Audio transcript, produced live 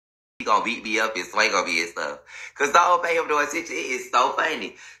gonna beat me up and swing on me and stuff. Cause don't pay him no attention. It is so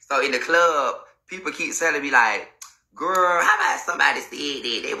funny. So in the club, people keep telling me like, girl, how about somebody said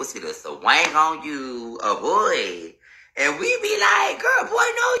that they was gonna swing on you, a boy? And we be like, girl, boy,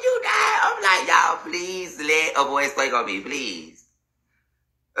 no, you not. I'm like, y'all, please let a boy swing on me, please.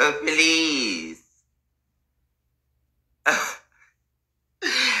 Please.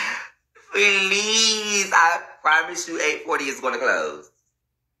 Please, I promise you 8:40 is going to close.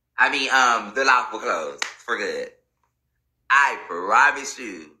 I mean, the lock will close for good. I promise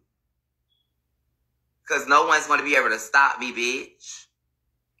you. Because no one's going to be able to stop me, bitch.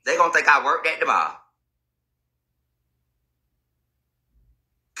 They going to think I worked at the bar.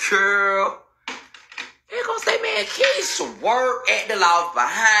 Girl. They going to say, man, Keish work at the loft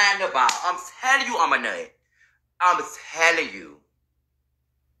behind the bar. I'm telling you I'm a nut. I'm telling you.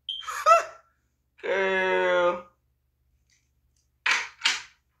 Girl.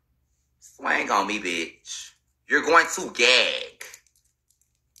 Swing on me, bitch. You're going to gag.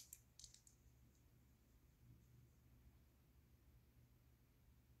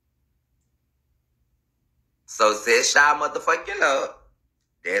 So says y'all motherfucking love.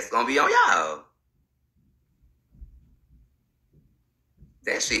 That's gonna be on y'all.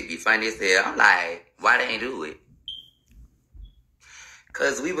 That shit be funny as hell. I'm like, why they ain't do it?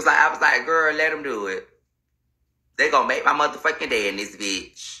 Cause I was like, girl, let them do it. They gonna make my motherfucking day in this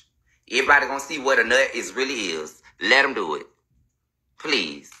bitch. Everybody gonna see what a nut really is. Let them do it.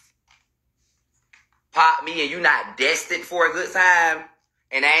 Please. Pop me and you not destined for a good time.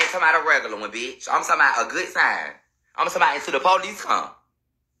 And I ain't talking about a regular one, bitch. I'm talking about a good time. I'm talking about until the police come.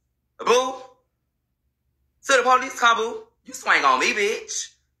 Boo. Till the police come, boo. You swing on me, bitch.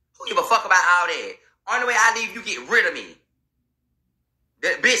 Who give a fuck about all that? Only way I leave, you get rid of me.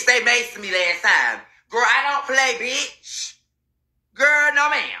 That bitch, they made to me last time. Girl, I don't play, bitch. Girl, no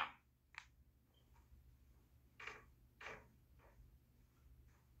ma'am.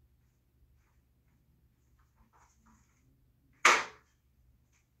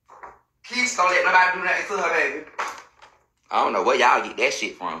 Keith don't let nobody do nothing to her, baby. I don't know where y'all get that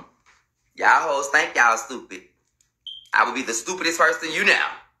shit from. Y'all hoes think y'all stupid. I would be the stupidest person you know.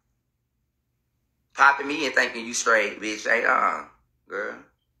 Popping me and thinking you straight, bitch. Hey, girl.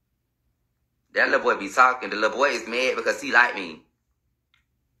 That little boy be talking. The little boy is mad because he like me.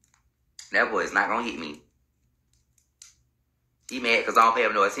 That boy is not gonna hit me. He mad because I don't pay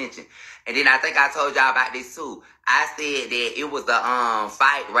him no attention. And then I think I told y'all about this too. I said that it was the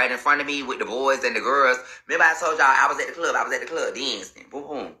fight right in front of me with the boys and the girls. Remember I told y'all I was at the club. Dancing. Boom,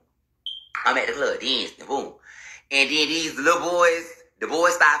 boom. I'm at the club dancing. Boom. And then these little boys, the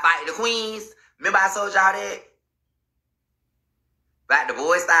boys started fighting the queens. Remember I told y'all that? Like the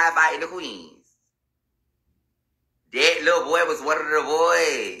boys started fighting the queens. That little boy was one of the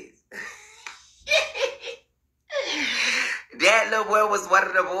boys. That little boy was one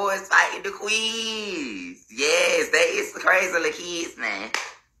of the boys fighting the queens. Yes, they is crazy little kids, man.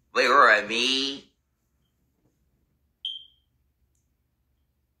 But girl, me.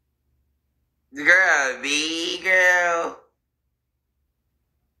 Girl, me, girl.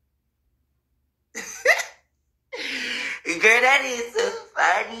 Girl, that is so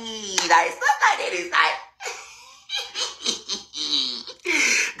funny. Like, stuff like that is like...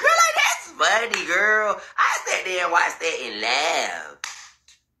 Girl, like, that's funny, girl. I sat there and watched that and laughed.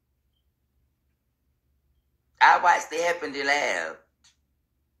 I watched it happen and laughed.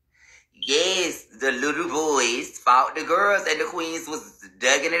 Yes, the little boys fought the girls and the queens was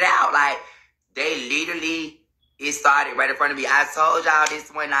dugging it out. Like, they literally, it started right in front of me. I told y'all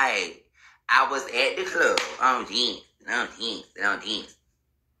this one night. I was at the club. I'm dancing.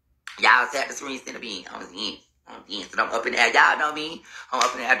 Y'all tap the screen, send a bean. I'm dancing. I'm up in there. Y'all know me. I'm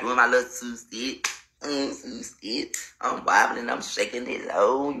up in there doing my little two-step. I'm wobbling. I'm shaking it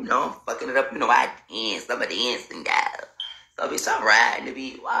low. You know, I'm fucking it up. You know, I dance. I'm a dancing guy. So, bitch, I'm riding the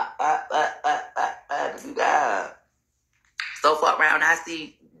beat. So, fuck around. I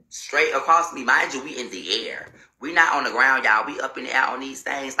see straight across me. Mind you, we in the air. We not on the ground, y'all. We up in the air on these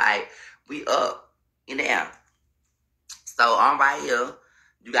things. Like, we up in the air. So, I'm right here.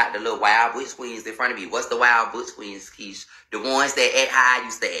 You got the little wild butch queens in front of me. What's the wild butch queens, Keish? The ones that act how I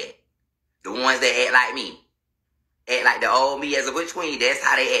used to act. The ones that act like me. Act like the old me as a butch queen. That's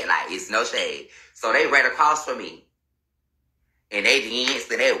how they act like. It's no shade. So, they right across from me. And they dance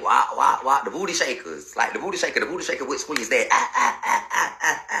and they walk. The booty shakers. Like, the booty shaker butch queens that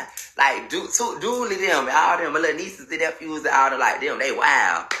Like, dually them. All them, my little nieces and nephews and all them like them. They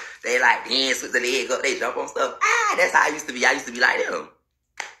wild. They like dance with the leg up. They jump on stuff. That's how I used to be. I used to be like them.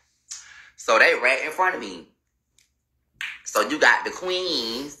 So they right in front of me. So you got the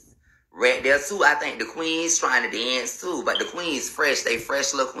queens Right there too, I think the queen's trying to dance too, but the queen's fresh. They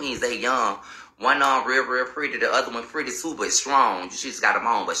fresh little queens. They young. One real pretty. The other one pretty too, but strong. She just got them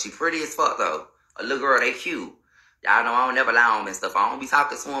on, but she pretty as fuck though. A little girl, they cute. Y'all know I don't never lie on them and stuff. I don't be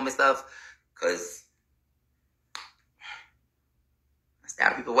talking to them and stuff, cause that's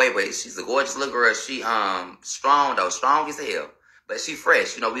out of people way. But she's a gorgeous little girl. She strong though, strong as hell. But she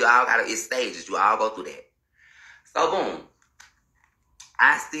fresh. You know, we all gotta. It's stages. You all go through that. So boom.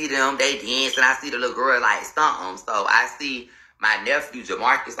 I see them, they dance, and I see the little girl, like, stunt them. So I see my nephew,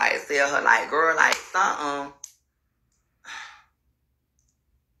 Jamarcus, like, tell her, like, girl, like, stunt them.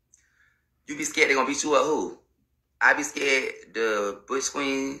 You be scared they gonna beat you up, who? I be scared the Butch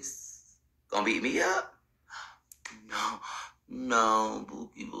Queens gonna beat me up? No,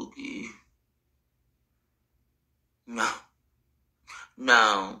 Bookie. No.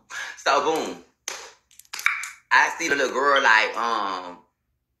 So, boom. I see the little girl, like,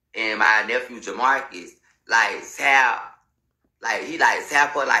 and my nephew Jamarcus, like, tap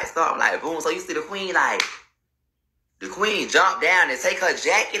her, like, something, like, boom. So you see the queen, like, the queen jump down and take her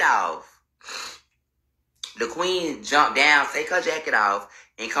jacket off. The queen jump down, take her jacket off,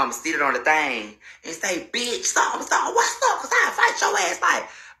 and come sit it on the thing, and say, bitch, something, what's up? Cause I'll fight your ass. Like,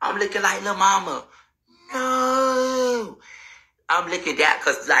 I'm looking like, little mama, no. I'm looking down,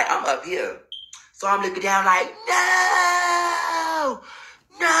 cause, like, I'm up here. So I'm looking down like, no,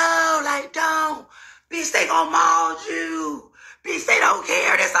 like, don't. Bitch, they gonna maul you. Bitch, they don't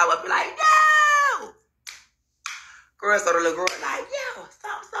care. That's how I be like, no. Girl, so the little girl like, yeah,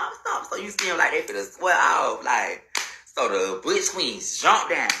 stop. So you see them like they finna swear off. Like, so the Butch Queens jump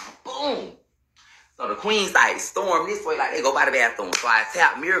down. Boom. So the queens like storm this way, like they go by the bathroom. So I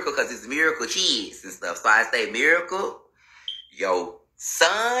tap Miracle because it's Miracle kids and stuff. So I say, Miracle, yo,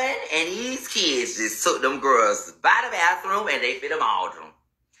 son and these kids just took them girls by the bathroom and they fit them all them.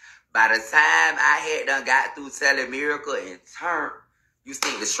 By the time I had done got through telling Miracle and turned, you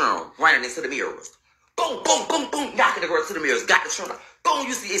see the shroom running into the mirrors. Boom, knocking the girl to the mirrors. Got the shroom. Boom,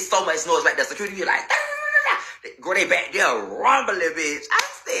 you see it's so much noise right there. Security, you're like, girl, they back there rumbling, bitch. I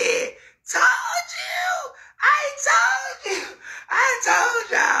said, I told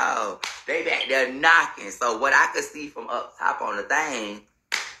y'all. They back there knocking. So what I could see from up top on the thing,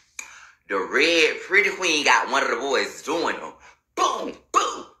 the red pretty queen got one of the boys doing them. Boom.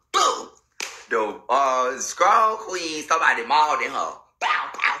 The strong queen, somebody mauled in her.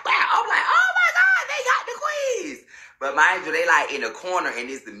 Bow. I'm like, oh my God, they got the queens. But mind you, they like in the corner and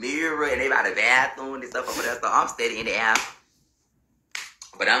it's the mirror and they by the bathroom and stuff over there. So I'm steady in the air.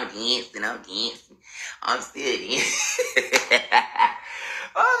 But I'm dancing. I'm still dancing.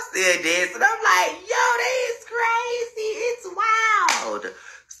 I'm like, yo, that is crazy. It's wild.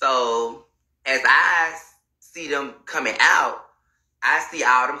 So as I see them coming out, I see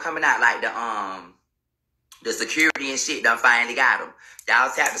all them coming out like the security and shit done finally got them.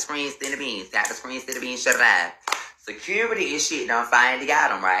 Y'all tap the screen, send the beans. Shut it out. Security and shit done finally got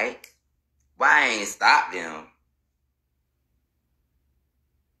them, right? Why I ain't stop them?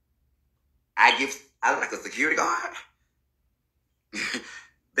 I look like a security guard.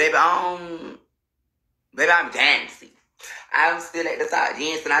 Baby, I'm dancing. I'm still at the top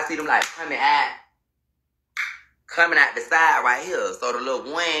dancing. I see them like coming out the side right here. So the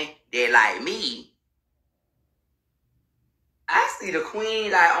little one, they like me. I see the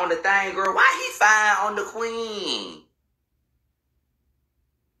queen like on the thing, girl. Why he fine on the queen?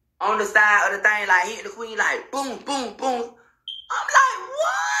 On the side of the thing, like hitting the queen like boom. I'm like, what?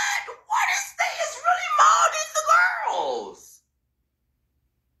 What is this? It's really molding the girls.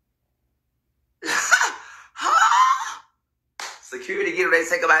 Huh? Security get them, they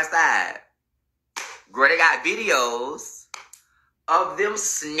take them outside. Girl, they got videos of them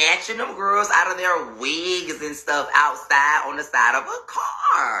snatching them girls out of their wigs and stuff outside on the side of a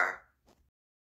car.